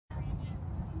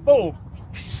full.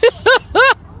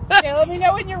 Okay, let me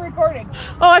know when you're recording.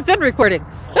 Oh, I've done recording.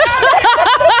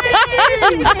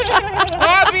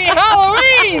 Happy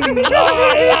Halloween! La la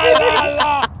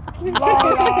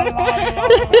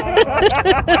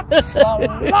la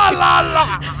la la la.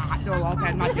 No, okay,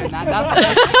 I'm not doing that. That's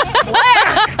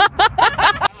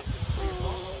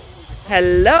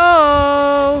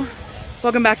Hello.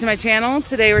 Welcome back to my channel.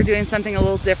 Today we're doing something a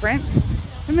little different.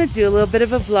 I'm going to do a little bit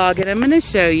of a vlog and I'm going to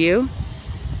show you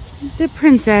the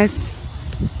princess.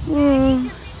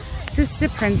 Oh, just a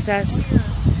princess.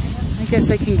 I guess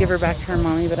I can give her back to her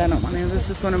mommy, but I don't want to. This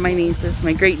is one of my nieces,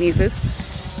 my great nieces.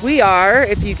 We are,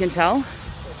 if you can tell,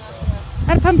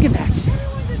 at a pumpkin patch,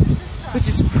 which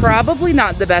is probably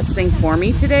not the best thing for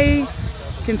me today,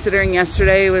 considering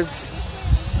yesterday was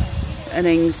an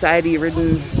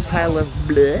anxiety-ridden pile of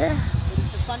bleh.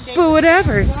 But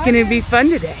whatever, it's gonna be fun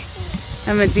today.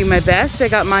 I'm gonna do my best. I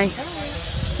got my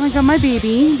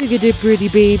baby. Look at the pretty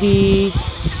baby.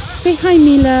 Say hi,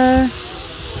 Mila.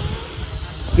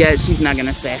 Yeah, she's not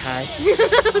gonna say hi.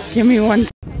 Give me one.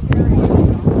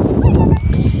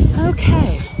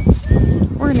 Okay,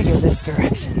 we're gonna go this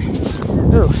direction.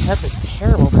 Ooh, that's a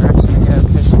terrible direction to go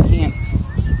because you can't.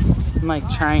 I'm like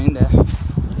trying to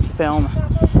film.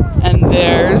 And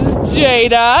there's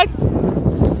Jada.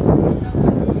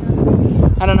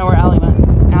 I don't know where Allie went.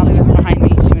 Allie was behind me.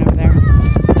 She went over there.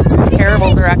 This is a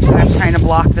terrible direction. I'm trying to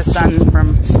block the sun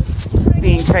from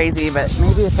being crazy, but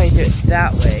maybe if I do it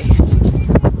that way.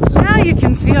 Now you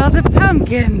can see all the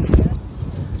pumpkins.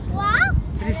 Wow.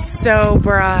 It is so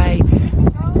bright.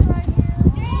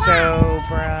 So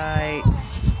bright.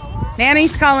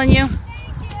 Nanny's calling you.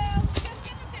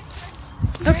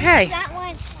 Okay. That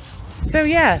one. So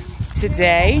yeah,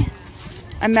 today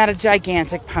I'm at a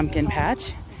gigantic pumpkin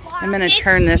patch. I'm going to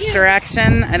turn this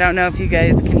direction. I don't know if you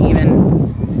guys can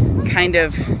even kind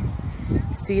of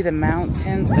see the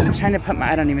mountains. I'm trying to put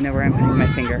my, I don't even know where I'm putting my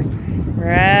finger.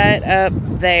 Right up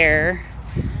there.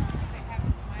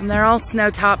 And they're all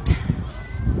snow-topped.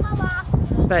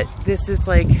 But this is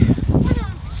like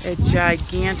a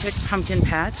gigantic pumpkin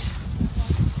patch.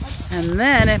 And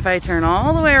then if I turn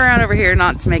all the way around over here,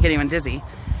 not to make anyone dizzy,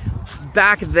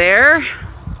 back there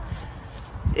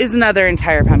is another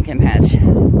entire pumpkin patch.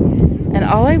 And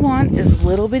all I want is a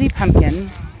little bitty pumpkin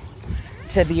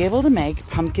to be able to make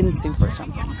pumpkin soup or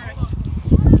something.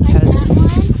 Because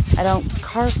I don't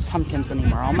carve pumpkins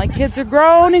anymore. All my kids are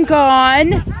grown and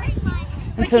gone.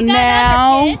 And so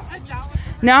now,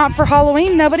 not for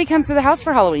Halloween, nobody comes to the house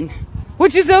for Halloween.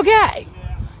 Which is okay.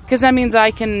 Because that means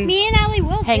I can Me and Allie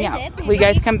will hang visit. out. Will you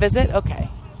guys come visit? Okay.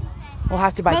 We'll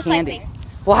have to buy Most candy. likely.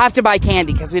 We'll have to buy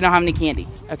candy because we don't have any candy.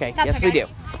 Okay, That's yes okay. we do.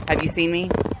 Have you seen me?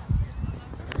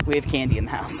 We have candy in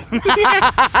the house. You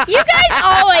guys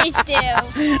always do.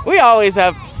 We always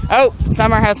have. Oh,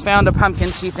 Summer has found a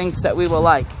pumpkin she thinks that we will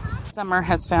like. Summer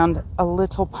has found a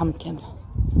little pumpkin.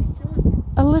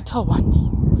 A little one.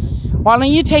 Why don't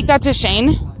you take that to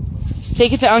Shane?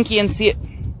 Take it to Unky and see it.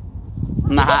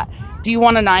 Nah. Do you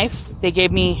want a knife? They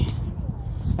gave me...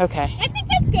 Okay. I think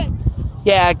that's good.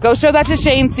 Yeah, go show that to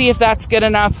Shane, see if that's good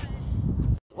enough.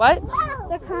 What?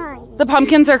 They're crying. The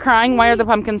pumpkins are crying? Why are the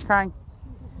pumpkins crying?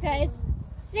 Guys,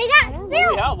 they got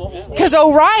filled. Because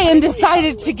Orion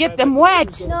decided to get them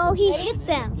wet. No, he hit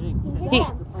them.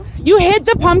 You hit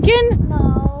the pumpkin?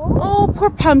 No. Oh, poor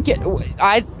pumpkin.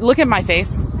 Look at my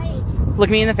face.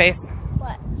 Look me in the face.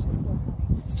 What?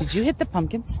 Did you hit the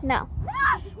pumpkins? No.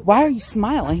 Why are you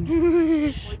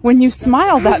smiling? When you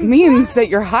smile, that means that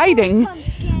you're hiding.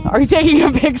 Are you taking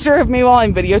a picture of me while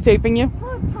I'm videotaping you?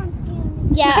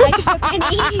 Yeah, I just looked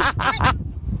at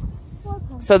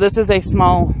me. So this is a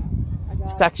small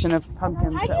section of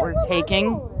pumpkins that we're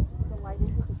taking.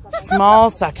 Small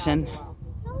section.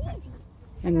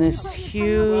 In this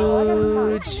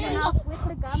huge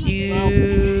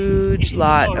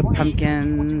lot of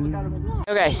pumpkins.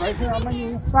 Okay.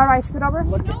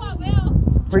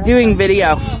 We're doing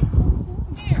video.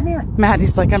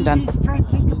 Maddie's like, I'm done.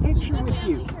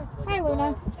 Hi,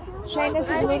 Luna. Shane, this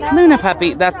is Luna. Luna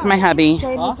puppy, that's my hubby.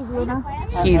 Shane, this is Luna.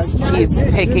 He's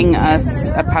picking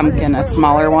us a pumpkin, a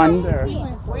smaller one.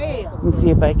 Let me see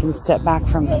if I can step back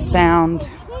from the sound.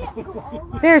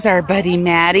 There's our buddy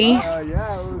Maddie.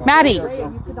 Maddie,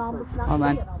 hold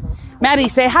on. Maddie,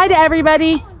 say hi to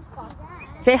everybody.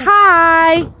 Say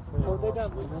hi.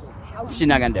 She's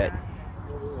not gonna do it.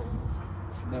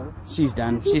 She's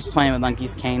done. She's playing with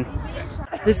Lunky's cane.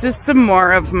 This is some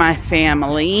more of my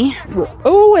family.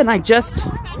 Oh, and I just...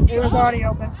 It was already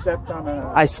open.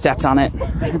 I stepped on it.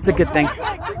 It's a good thing.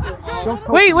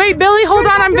 Wait, Billy, hold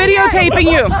on. I'm videotaping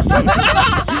you.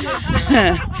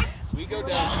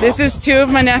 This is two of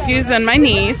my nephews and my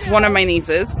niece, one of my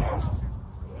nieces.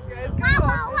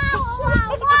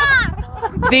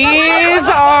 These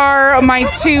are my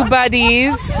two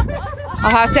buddies.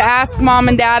 I'll have to ask Mom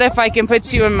and Dad if I can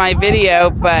put you in my video,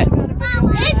 but...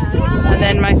 And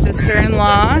then my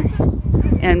sister-in-law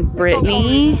and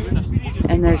Brittany.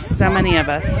 And there's so many of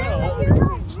us.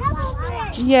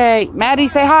 Yay. Maddie,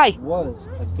 say hi.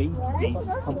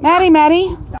 Maddie.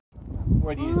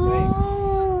 What do you think?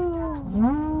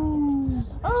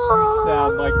 You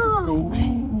sound like a goof.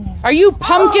 Are you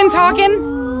pumpkin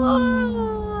talking?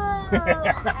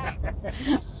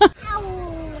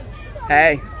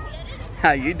 Hey,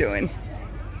 how you doing?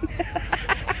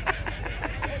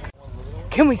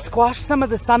 Can we squash some of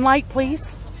the sunlight,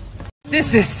 please?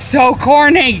 This is so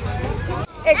corny.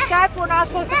 Except we're not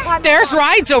supposed to climb. There's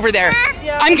rides over there.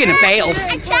 I'm gonna bail.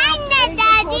 I'm trying to,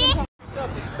 Daddy.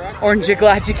 Orange, you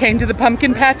glad you came to the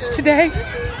pumpkin patch today?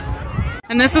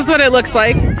 And this is what it looks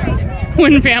like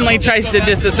when family tries to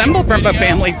disassemble from a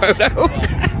family photo.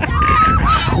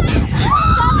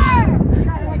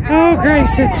 Oh,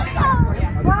 gracious.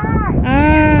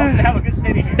 Have a good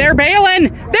city here. They're bailing!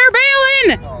 They're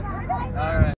bailing!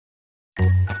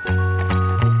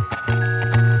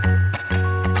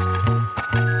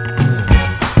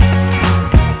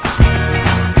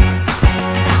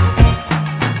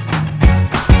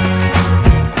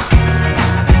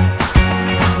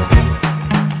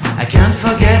 I can't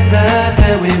forget the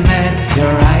day we met. Your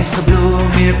eyes so blue,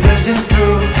 me piercing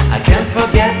through. I can't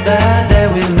forget the day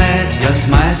we met. Your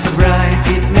smile so bright,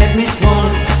 it made me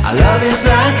swoon. Our love is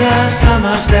like a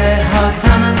summer's day, hot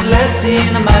and endless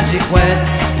in a magic way.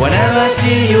 Whenever I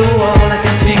see you, all I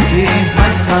can think is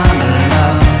my summer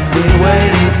love. Been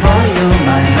waiting for you,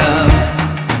 my love.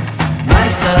 My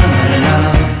summer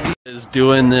love. Is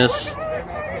doing this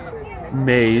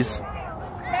maze.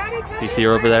 You see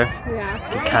her over there? Yeah.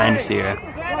 You can kind of see her.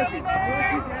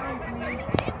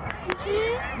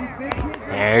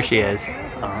 There she is.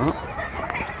 Oh.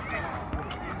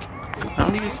 How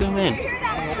do you zoom in?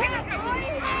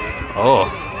 Oh.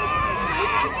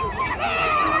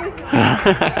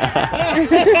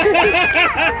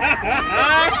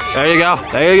 There you go.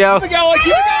 There you go. Keep going,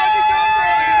 keep going.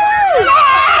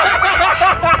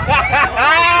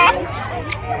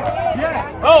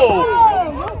 Oh!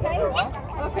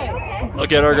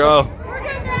 Look at her go.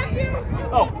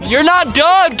 You're not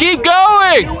done. Keep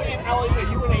going.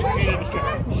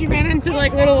 She ran into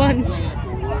like little ones.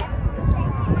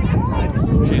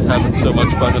 She's having so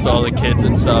much fun with all the kids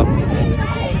and stuff.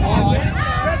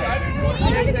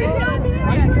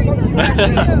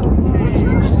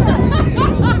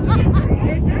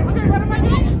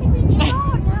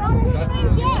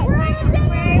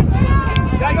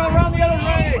 Gotta go around the other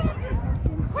way.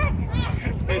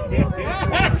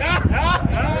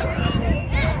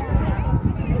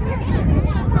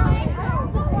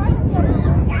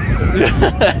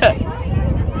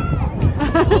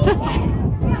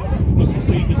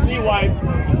 So you can see why.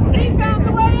 He found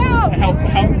the way out. How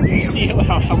you see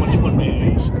how much fun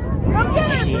it is. Go get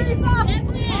her. Yes, it is.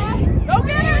 Go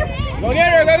get her. Go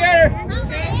get her! Go get her!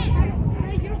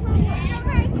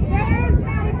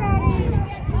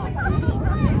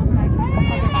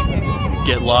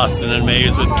 Get lost in a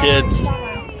maze with kids.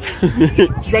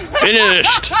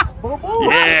 Finished.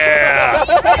 Yeah.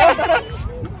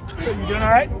 You doing all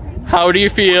right? How do you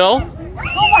feel?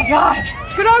 Oh my God!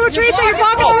 Scoot over, Teresa. You're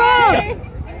blocking the road.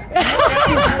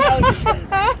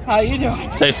 How you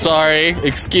doing? Say sorry.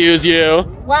 Excuse you.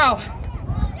 Wow.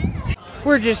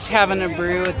 We're just having a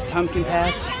brew at the pumpkin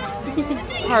patch.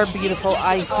 Our beautiful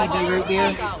ICB root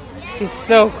beer is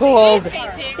so cold.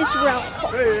 It's real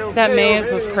cool. That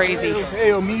maze was crazy.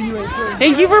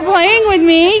 Thank you for playing with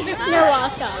me. You're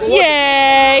welcome.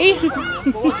 Yay!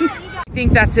 I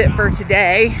think that's it for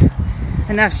today.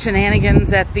 Enough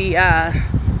shenanigans at the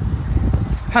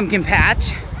pumpkin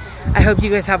patch. I hope you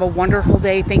guys have a wonderful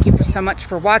day. Thank you so much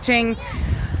for watching.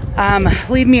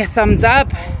 Leave me a thumbs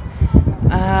up.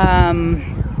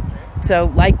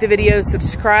 So like the video,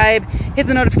 subscribe, hit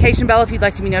the notification bell if you'd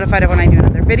like to be notified of when I do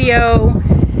another video.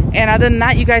 And other than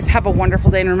that, you guys have a wonderful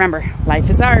day. And remember, life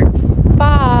is art.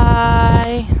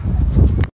 Bye.